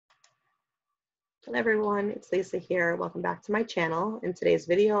Hello everyone, it's Lisa here. Welcome back to my channel. In today's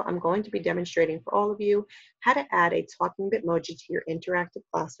video, I'm going to be demonstrating for all of you how to add a talking Bitmoji to your interactive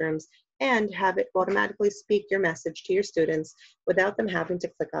classrooms and have it automatically speak your message to your students without them having to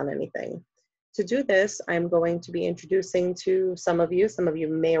click on anything. To do this, I'm going to be introducing to some of you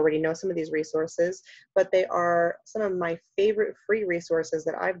may already know some of these resources, but they are some of my favorite free resources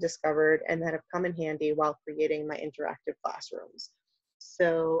that I've discovered and that have come in handy while creating my interactive classrooms.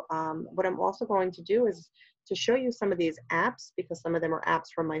 So what I'm also going to do is to show you some of these apps, because some of them are apps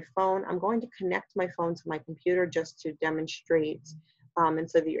from my phone. I'm going to connect my phone to my computer just to demonstrate and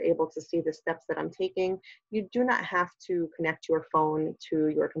so that you're able to see the steps that I'm taking. You do not have to connect your phone to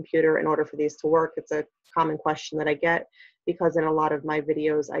your computer in order for these to work. It's a common question that I get because in a lot of my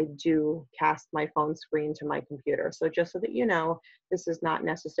videos, I do cast my phone screen to my computer. So just so that you know, this is not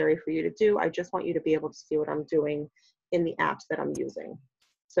necessary for you to do. I just want you to be able to see what I'm doing in the apps that I'm using.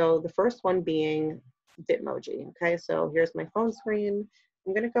 So the first one being Bitmoji. Okay, so here's my phone screen.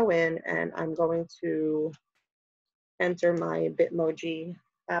 I'm going to go in and I'm going to enter my Bitmoji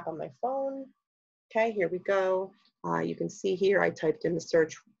app on my phone. Okay, here we go. You can see here I typed in the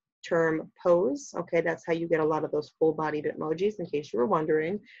search term pose. Okay, that's how you get a lot of those full body Bitmojis, in case you were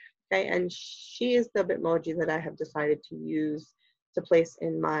wondering. Okay, and she is the Bitmoji that I have decided to use to place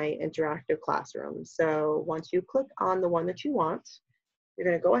in my interactive classroom. So once you click on the one that you want, you're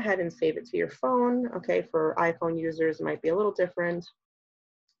going to go ahead and save it to your phone. Okay, for iPhone users, it might be a little different,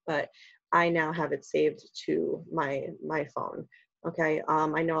 but I now have it saved to my phone. Okay,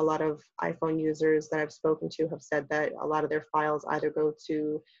 I know a lot of iPhone users that I've spoken to have said that a lot of their files either go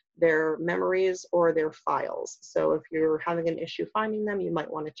to their memories or their files. So if you're having an issue finding them, you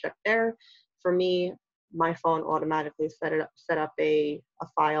might want to check there. For me, my phone automatically set up a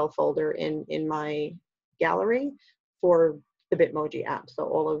file folder in my gallery for the Bitmoji app. So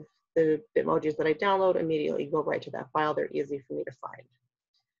all of the Bitmojis that I download immediately go right to that file. They're easy for me to find.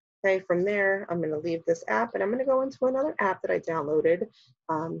 Okay, from there, I'm going to leave this app and I'm going to go into another app that I downloaded.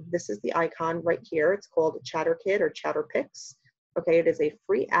 This is the icon right here. It's called Chatterkid or Chatterpix. Okay, it is a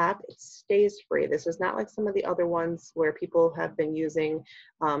free app. It stays free. This is not like some of the other ones where people have been using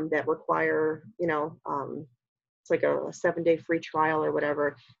that require, it's like a 7-day free trial or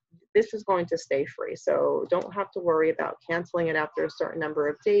whatever. This is going to stay free. So don't have to worry about canceling it after a certain number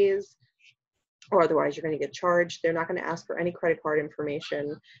of days, or otherwise you're going to get charged. They're not going to ask for any credit card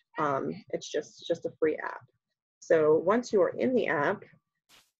information. It's just a free app. So once you are in the app,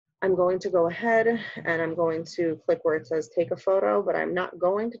 I'm going to go ahead and I'm going to click where it says take a photo, but I'm not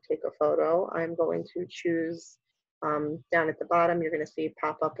going to take a photo. I'm going to choose down at the bottom, you're going to see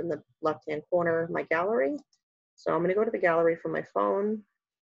pop up in the left-hand corner, my gallery. So I'm going to go to the gallery from my phone.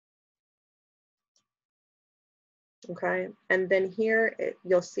 Okay, and then here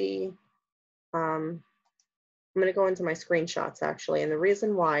you'll see I'm going to go into my screenshots actually, and the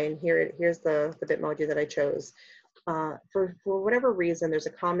reason why, and here's the Bitmoji that I chose. For whatever reason, there's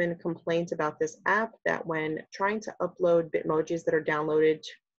a common complaint about this app that when trying to upload Bitmojis that are downloaded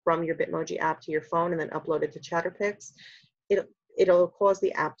from your Bitmoji app to your phone and then uploaded to Chatterpix, it'll cause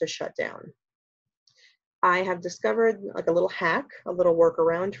the app to shut down. I have discovered like a little hack, a little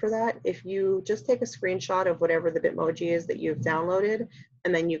workaround for that. If you just take a screenshot of whatever the Bitmoji is that you've downloaded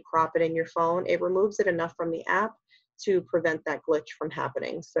and then you crop it in your phone, it removes it enough from the app to prevent that glitch from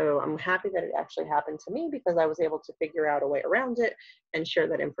happening. So I'm happy that it actually happened to me because I was able to figure out a way around it and share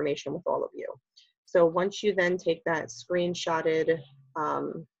that information with all of you. So once you then take that screenshotted,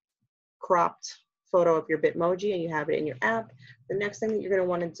 cropped photo of your Bitmoji and you have it in your app, the next thing that you're going to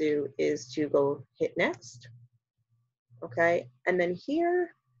want to do is to go hit next. Okay, and then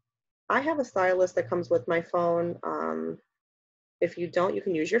here I have a stylus that comes with my phone. If you don't, you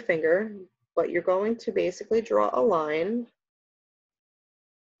can use your finger, but you're going to basically draw a line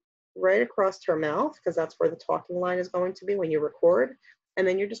right across her mouth because that's where the talking line is going to be when you record, and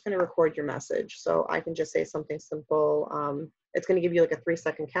then you're just going to record your message. So I can just say something simple. It's going to give you like a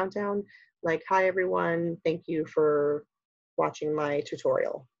 3-second countdown, like, hi everyone, thank you for watching my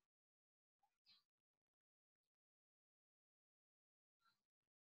tutorial.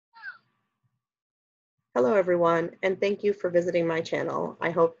 Hello everyone, and thank you for visiting my channel. I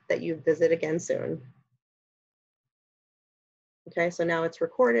hope that you visit again soon. Okay, so now it's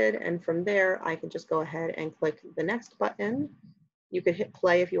recorded, and from there I can just go ahead and click the next button. You could hit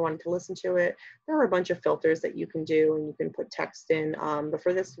play if you wanted to listen to it. There are a bunch of filters that you can do, and you can put text in, but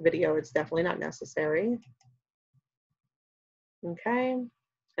for this video, it's definitely not necessary. Okay,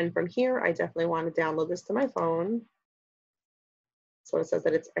 and from here, I definitely want to download this to my phone. So it says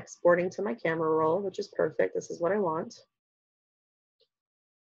that it's exporting to my camera roll, which is perfect. This is what I want.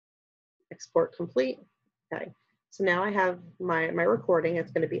 export complete. Okay, so now I have my recording.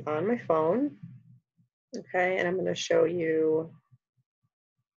 It's going to be on my phone. Okay, and I'm going to show you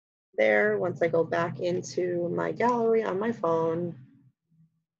there. Once I go back into my gallery on my phone,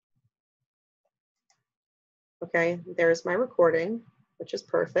 okay, there's my recording, which is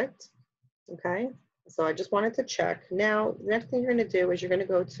perfect. Okay, so I just wanted to check. Now, the next thing you're going to do is you're going to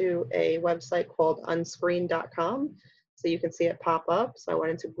go to a website called unscreen.com, so you can see it pop up. So I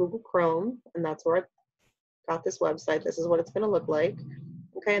went into Google Chrome, and that's where I got this website. This is what it's going to look like.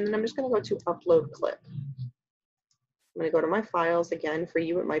 Okay, and then I'm just going to go to upload clip. I'm going to go to my files. Again, for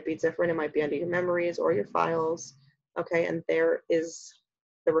you, it might be different. It might be under your memories or your files. Okay, and there is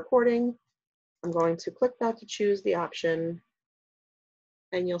the recording. I'm going to click that to choose the option,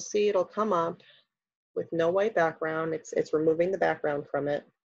 and you'll see it'll come up with no white background. It's removing the background from it.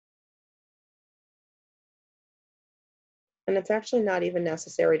 And it's actually not even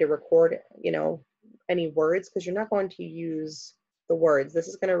necessary to record, any words, because you're not going to use the words. This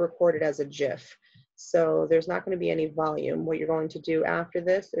is going to record it as a GIF. So there's not going to be any volume. What you're going to do after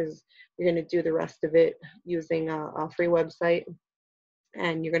this is you're going to do the rest of it using a free website,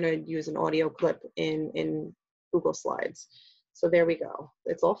 and you're going to use an audio clip in Google Slides. So there we go.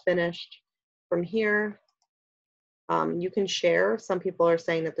 It's all finished. From here, you can share. Some people are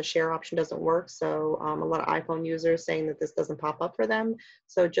saying that the share option doesn't work. So a lot of iPhone users saying that this doesn't pop up for them.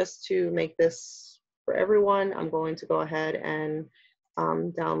 So just to make this for everyone, I'm going to go ahead and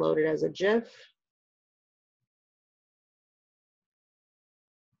download it as a GIF.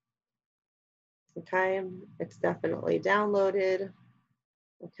 Okay, it's definitely downloaded.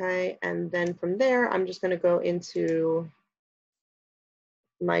 Okay, and then from there, I'm just going to go into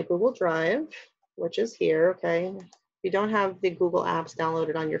my Google Drive, which is here. Okay, if you don't have the Google apps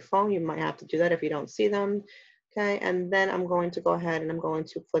downloaded on your phone, you might have to do that if you don't see them. Okay, and then I'm going to go ahead and I'm going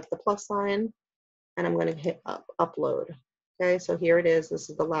to click the plus sign, and I'm going to hit upload. Okay, so here it is. This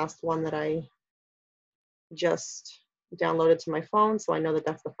is the last one that I just downloaded to my phone, so I know that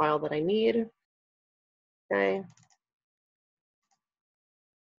that's the file that I need. Okay,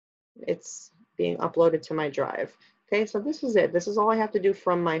 it's being uploaded to my drive. Okay, so this is it. This is all I have to do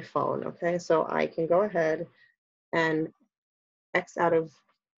from my phone. Okay, so I can go ahead and X out of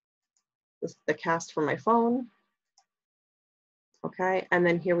the cast from my phone. Okay, and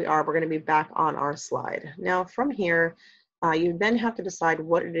then here we are. We're going to be back on our slide. Now from here, you then have to decide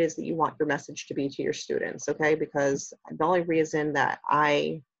what it is that you want your message to be to your students, okay? Because the only reason that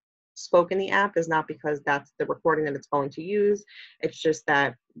I spoke in the app is not because that's the recording that it's going to use. It's just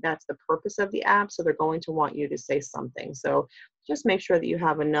that that's the purpose of the app, so they're going to want you to say something. So just make sure that you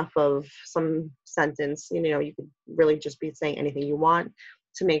have enough of some sentence. You could really just be saying anything you want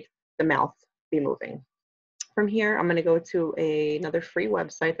to make the mouth be moving. From here, I'm going to go to another free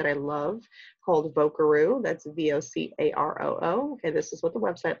website that I love called Vocaroo. That's Vocaroo. Okay, this is what the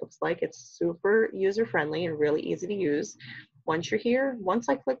website looks like. It's super user-friendly and really easy to use. Once you're here, once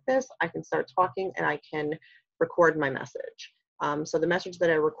I click this, I can start talking and I can record my message. So the message that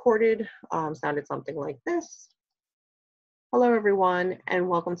I recorded sounded something like this. Hello, everyone, and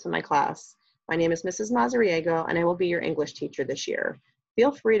welcome to my class. My name is Mrs. Mazariego, and I will be your English teacher this year.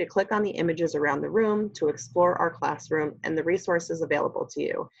 Feel free to click on the images around the room to explore our classroom and the resources available to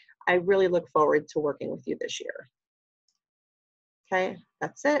you. I really look forward to working with you this year. Okay,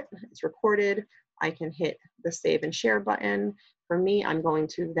 that's it. It's recorded. I can hit the save and share button. For me, I'm going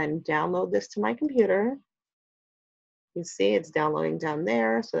to then download this to my computer. You see it's downloading down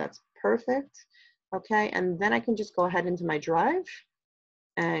there, so that's perfect. Okay, and then I can just go ahead into my drive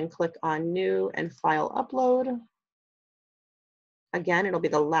and click on new and file upload. Again, it'll be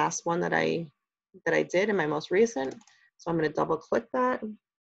the last one that I did in my most recent. So I'm going to double click that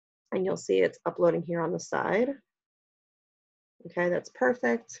and you'll see it's uploading here on the side. Okay, that's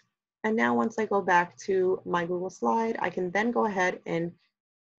perfect. And now once I go back to my Google slide, I can then go ahead and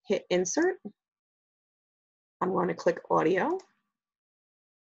hit insert. I'm going to click audio.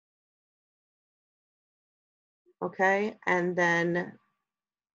 Okay, and then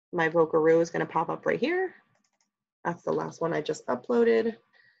my Vocaroo is going to pop up right here. That's the last one I just uploaded.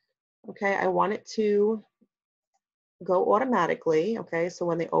 Okay, I want it to go automatically. Okay, so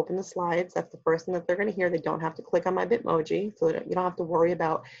when they open the slides, that's the first thing that they're going to hear. They don't have to click on my Bitmoji, so that you don't have to worry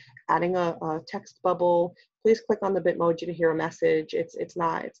about adding a text bubble. Please click on the Bitmoji to hear a message. It's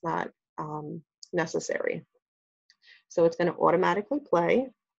not necessary. So it's going to automatically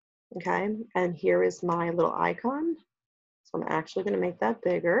play. Okay, and here is my little icon. So I'm actually going to make that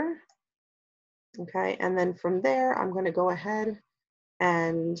bigger. Okay, and then from there, I'm going to go ahead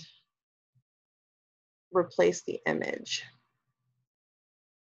and replace the image.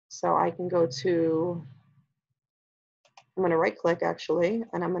 So I can go to, I'm going to right click actually,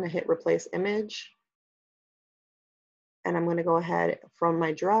 and I'm going to hit replace image. And I'm going to go ahead from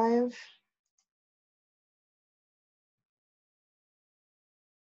my drive.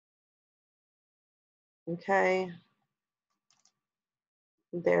 Okay.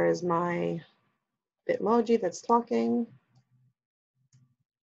 There is my Bitmoji that's talking.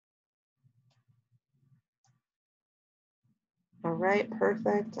 All right,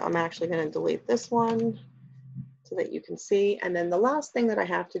 perfect. I'm actually going to delete this one so that you can see. And then the last thing that I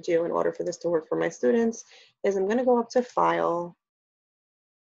have to do in order for this to work for my students is I'm going to go up to File,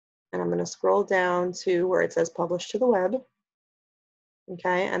 and I'm going to scroll down to where it says Publish to the Web.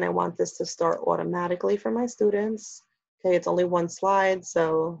 Okay, and I want this to start automatically for my students. Okay, it's only one slide,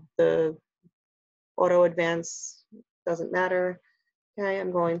 so the auto advance doesn't matter. Okay,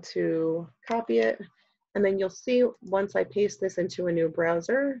 I'm going to copy it, and then you'll see once I paste this into a new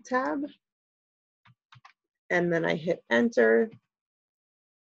browser tab, and then I hit enter,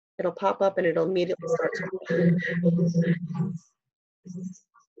 it'll pop up and it'll immediately start talking.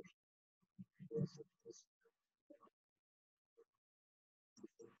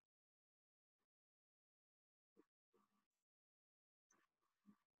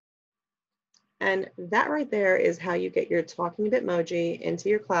 And that right there is how you get your talking Bitmoji into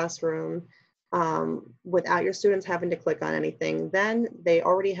your classroom without your students having to click on anything. Then they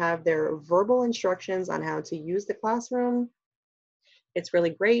already have their verbal instructions on how to use the classroom. It's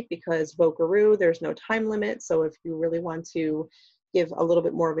really great because Vocaroo, there's no time limit. So if you really want to give a little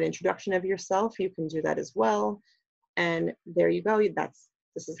bit more of an introduction of yourself, you can do that as well. And there you go.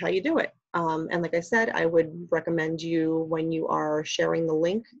 This is how you do it. And like I said, I would recommend you, when you are sharing the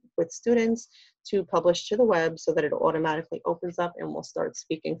link with students, to publish to the web so that it automatically opens up and will start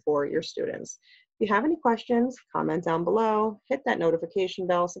speaking for your students. If you have any questions, comment down below, hit that notification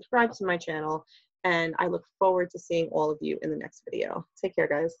bell, subscribe to my channel, and I look forward to seeing all of you in the next video. Take care,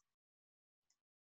 guys.